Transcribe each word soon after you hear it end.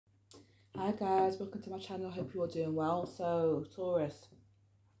Hi guys, welcome to my channel. I hope you're doing well. So Taurus,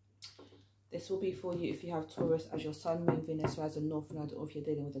 this will be for you if you have Taurus as your sun, moon, Venus, rising, north node, or if you're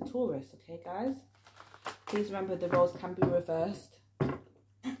dealing with a Taurus. Okay guys, please remember the roles can be reversed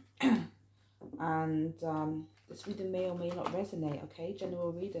and this reading may or may not resonate. Okay,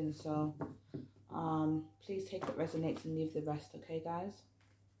 general reading, so please take what resonates and leave the rest. Okay guys,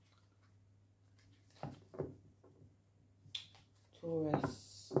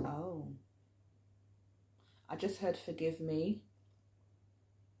 Taurus. Oh, I just heard forgive me.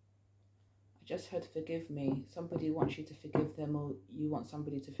 I just heard forgive me. Somebody wants you to forgive them, or you want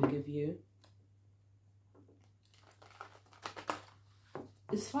somebody to forgive you.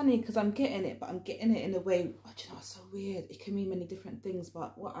 It's funny because I'm getting it, but I'm getting it in a way, oh, you know, it's so weird. It can mean many different things,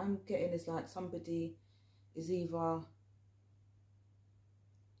 but what I'm getting is like somebody is either,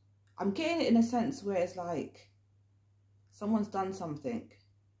 I'm getting it in a sense where it's like someone's done something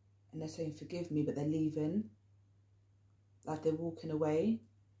and they're saying forgive me, but they're leaving, like they're walking away.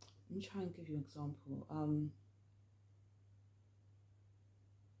 Let me try and give you an example.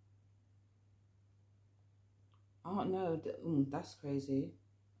 I don't know. That's crazy.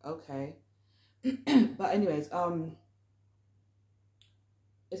 Okay. But anyways,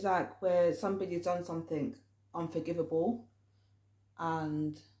 it's like where somebody's done something unforgivable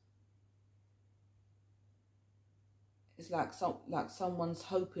and it's like someone's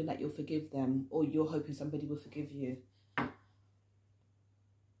hoping that you'll forgive them, or you're hoping somebody will forgive you.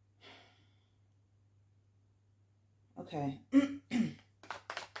 Okay.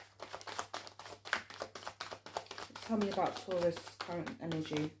 Tell me about Taurus current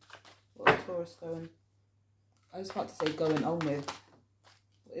energy. What is Taurus going? I was about to say going on with.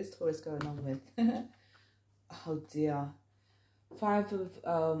 What is Taurus going on with? Oh dear. 5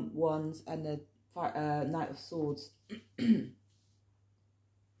 of Wands and the Knight of Swords.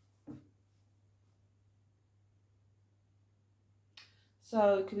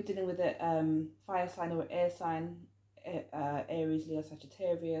 So you could be dealing with a fire sign or air sign, Aries, Leo,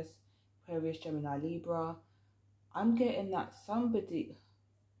 Sagittarius, Aquarius, Gemini, Libra. I'm getting that somebody,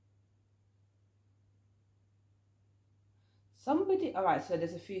 all right, so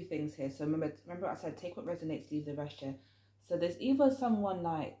there's a few things here. So remember I said take what resonates, leave the rest here. So there's either someone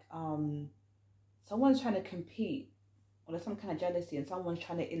like, someone's trying to compete, or there's some kind of jealousy and someone's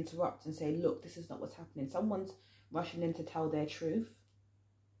trying to interrupt and say, look, this is not what's happening. Someone's rushing in to tell their truth.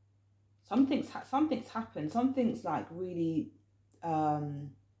 Something's happened. Something's like really got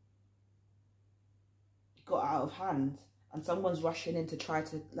out of hand, and someone's rushing in to try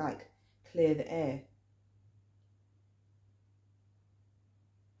to like clear the air.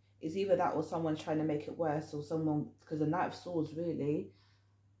 It's either that or someone's trying to make it worse, or someone, because the Knight of Swords, really,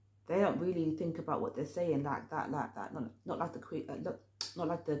 they don't really think about what they're saying like that. Not like the Queen, not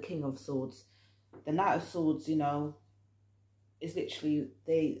like the King of Swords. The Knight of Swords, you know, is literally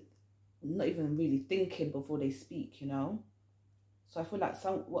they not even really thinking before they speak, you know. So I feel like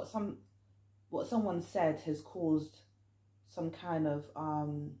what someone said has caused some kind of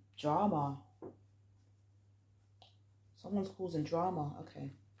drama. Someone's causing drama. Okay.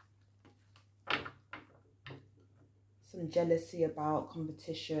 Some jealousy about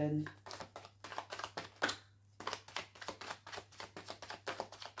competition.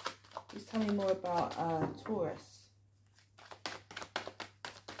 Please tell me more about Taurus.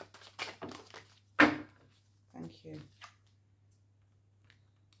 Thank you.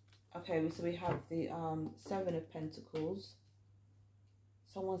 Okay, so we have the 7 of Pentacles.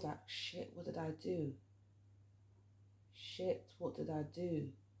 Someone's like, shit, what did I do? Shit, what did I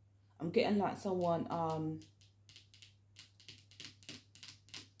do? I'm getting like someone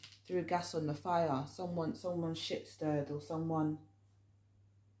threw gas on the fire. Someone shit stirred, or someone,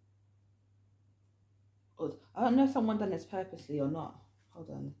 or I don't know if someone done this purposely or not. Hold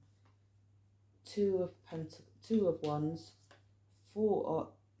on. 2 of Wands, 4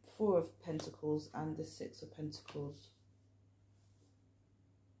 of Pentacles, and the 6 of Pentacles.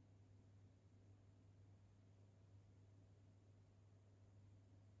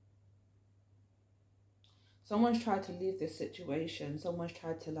 Someone's tried to leave this situation. Someone's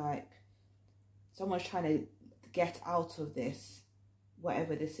trying to get out of this,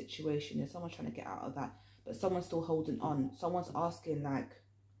 whatever this situation is. Someone's trying to get out of that, but someone's still holding on. Someone's asking, like,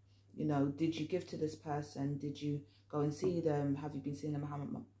 you know, did you give to this person? Did you go and see them? Have you been seeing them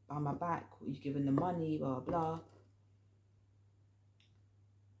behind my back? Were you giving them money? Blah, blah,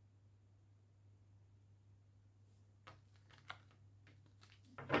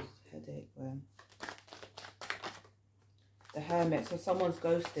 blah. Headache, where? The Hermit. So someone's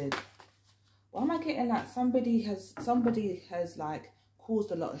ghosted. Why am I getting that? Somebody has like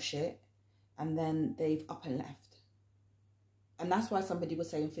caused a lot of shit. and then they've up and left. And that's why somebody was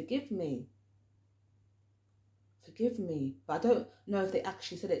saying, forgive me. Forgive me. But I don't know if they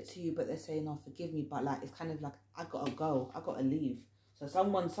actually said it to you, but they're saying, oh, forgive me. But like, it's kind of like, I gotta go. I gotta leave. So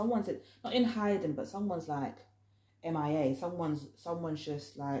someone's not in hiding, but someone's like MIA. Someone's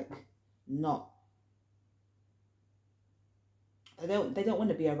just like not. They don't want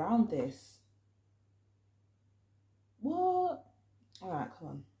to be around this. What? All right, come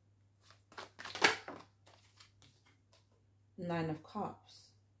on. 9 of Cups.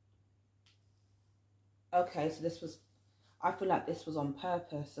 Okay, so this was, I feel like this was on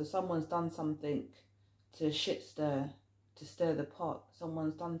purpose. So someone's done something to stir the pot.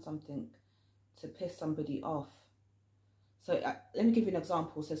 Someone's done something to piss somebody off. So let me give you an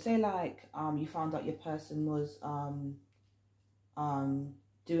example. So say like you found out your person was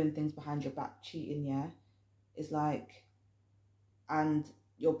doing things behind your back, cheating, yeah? It's like, and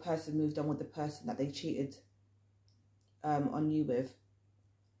your person moved on with the person that they cheated on you with.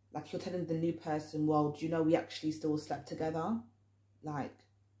 Like, you're telling the new person, well, do you know we actually still slept together? Like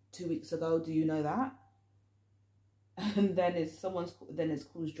 2 weeks ago, do you know that? And then it's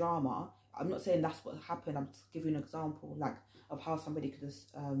caused drama. I'm not saying that's what happened. I'm just giving an example, like, of how somebody could have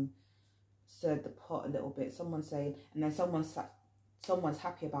stirred the pot a little bit. Someone's saying, and then someone's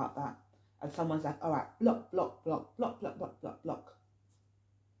happy about that, and someone's like, all right, block, block, block, block, block, block, block, block.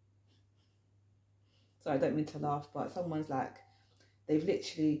 So I don't mean to laugh, but someone's like, they've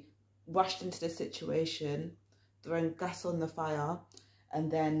literally rushed into the situation, thrown gas on the fire,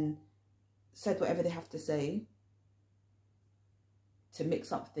 and then said whatever they have to say to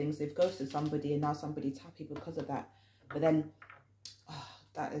mix up things. They've ghosted somebody, and now somebody's happy because of that. But then, oh,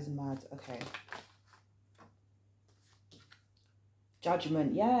 that is mad. Okay.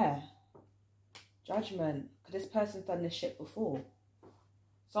 Judgment, yeah. Judgment. Because this person's done this shit before.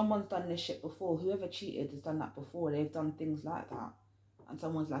 Someone's done this shit before. Whoever cheated has done that before. They've done things like that. And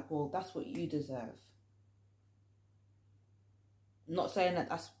someone's like, well, that's what you deserve. I'm not saying that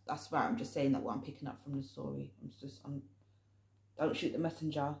that's right. I'm just saying that what I'm picking up from the story. Don't shoot the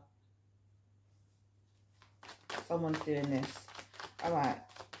messenger. Someone's doing this. All right.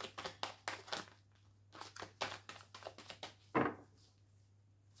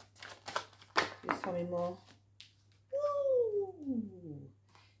 Please tell me more. Ooh.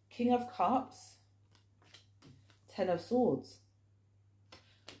 King of Cups. 10 of Swords.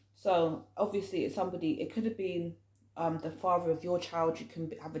 So obviously it's somebody, it could have been the father of your child. You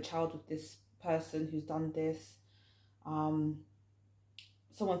can have a child with this person who's done this.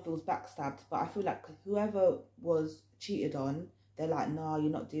 Someone feels backstabbed, but I feel like whoever was cheated on, they're like, no, you're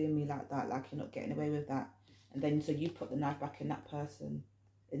not doing me like that. Like, you're not getting away with that. And then so you put the knife back in that person,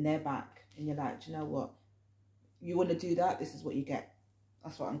 in their back, and you're like, do you know what? You want to do that? This is what you get.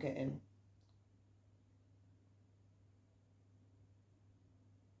 That's what I'm getting.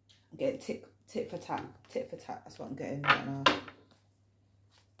 I'm getting tit for tat. Tit for tat. That's what I'm getting right now.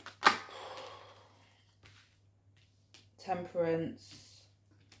 Temperance.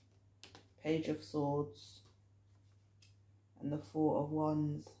 Page of Swords. And the Four of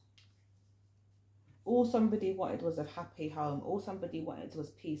Wands. All somebody wanted was a happy home. All somebody wanted was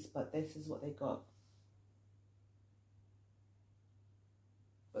peace, but this is what they got.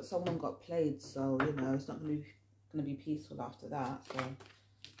 But someone got played, so, you know, it's not going to be peaceful after that. So,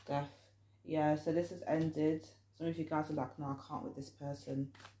 death. Yeah, so this has ended. Some of you guys are like, no, I can't with this person.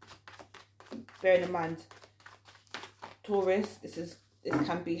 Bearing in mind, Taurus, this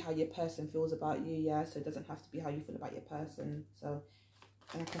can be how your person feels about you, yeah? So it doesn't have to be how you feel about your person. So,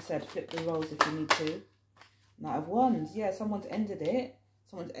 like I said, flip the roles if you need to. Knight of Wands, yeah, someone's ended it.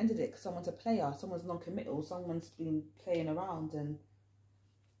 Someone's ended it because someone's a player. Someone's non-committal. Someone's been playing around and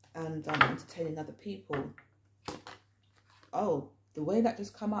entertaining other people. Oh, the way that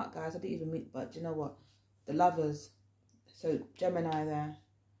just come out, guys, I didn't even mean, but you know what? The Lovers. So Gemini there.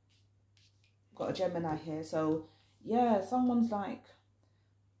 Got a Gemini here. So yeah, someone's like,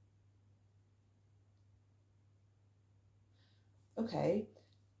 okay.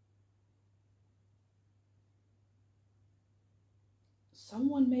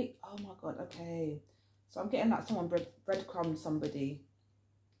 Someone oh my God, okay. So I'm getting like someone breadcrumbed somebody,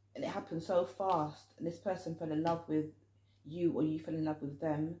 and it happened so fast, and this person fell in love with you, or you fell in love with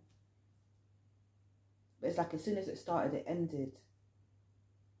them. But it's like as soon as it started, it ended.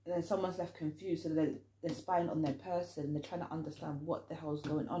 And then someone's left confused, so they're spying on their person, and they're trying to understand what the hell's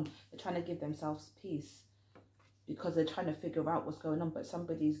going on. They're trying to give themselves peace because they're trying to figure out what's going on, but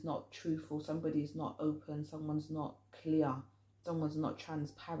somebody's not truthful, somebody's not open, someone's not clear, someone's not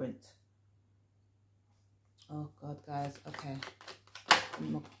transparent. Oh God, guys, okay.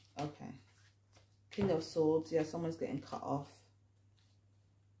 Okay. King of Swords. Yeah, someone's getting cut off.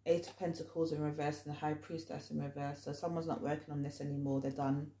 Eight of Pentacles in reverse and the High Priestess in reverse. So someone's not working on this anymore. They're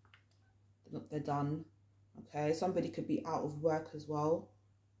done. They're done. Okay. Somebody could be out of work as well.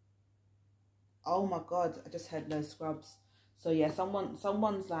 Oh my God. I just heard no scrubs. So yeah,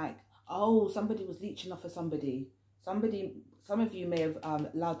 someone's like, oh, somebody was leeching off of somebody. Some of you may have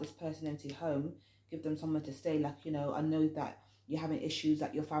allowed this person into your home. Give them somewhere to stay. Like, you know, I know that you're having issues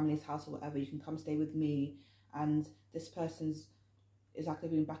at your family's house or whatever. You can come stay with me. And this person's is like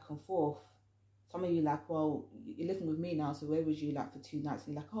living back and forth. Some of you like, well, you're living with me now, so where was you like for 2 nights?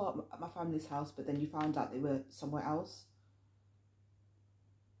 And you're like, oh, at my family's house, but then you found out they were somewhere else.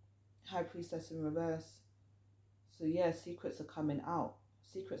 High Priestess in reverse. So yeah, secrets are coming out.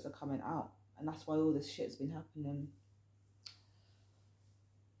 Secrets are coming out. And that's why all this shit's been happening.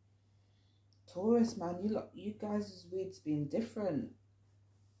 Taurus, man, you guys' read's been different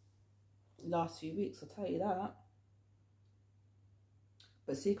last few weeks, I'll tell you that.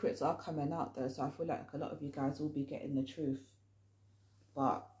 But secrets are coming out though, so I feel like a lot of you guys will be getting the truth.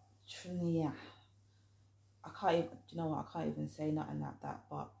 But yeah, I can't even, you know what, I can't even say nothing like that.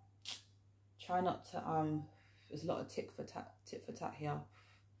 But try not to there's a lot of tit for tat here.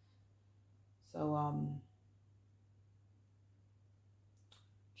 So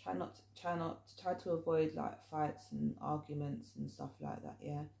try to avoid like fights and arguments and stuff like that.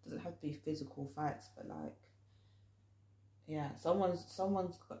 Yeah, doesn't have to be physical fights, but like, yeah, someone's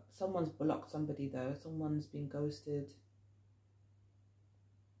blocked somebody though. Someone's been ghosted.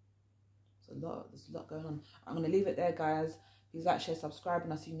 There's a lot going on. I'm gonna leave it there, guys. Please like, share, subscribe,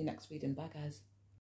 and I'll see you in the next reading. Bye, guys.